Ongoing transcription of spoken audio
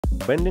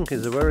Bending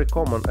is a very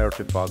common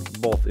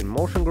artifact both in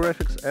motion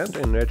graphics and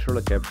in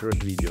naturally captured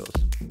videos.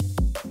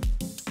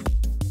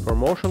 For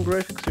motion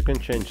graphics you can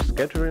change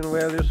scattering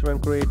values when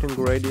creating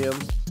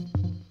gradients,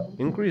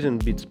 increasing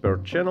bits per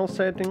channel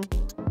setting,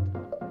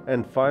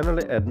 and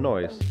finally add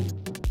noise.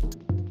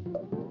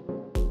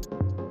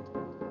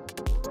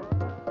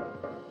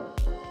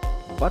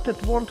 But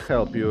it won't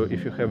help you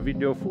if you have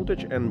video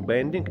footage and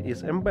bending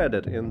is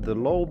embedded in the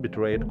low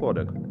bitrate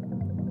codec.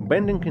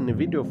 Bending in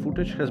video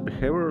footage has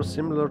behavior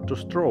similar to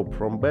strobe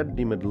from bad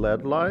dimmed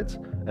LED lights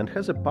and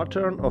has a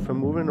pattern of a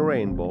moving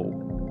rainbow.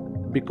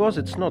 Because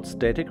it's not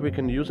static, we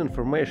can use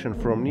information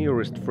from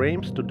nearest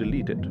frames to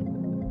delete it.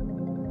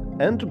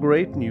 And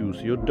great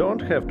news, you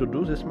don't have to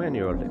do this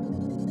manually.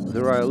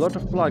 There are a lot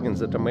of plugins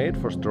that are made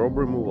for strobe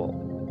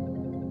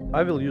removal.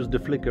 I will use the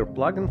Flicker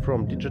plugin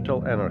from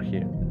Digital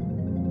Anarchy.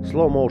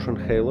 Slow motion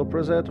halo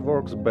preset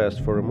works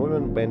best for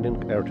removing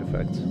bending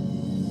artifacts.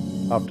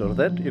 After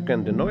that you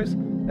can denoise,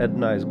 add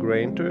nice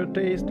grain to your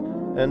taste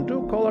and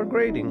do color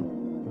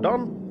grading.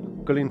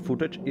 Done! Clean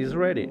footage is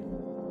ready.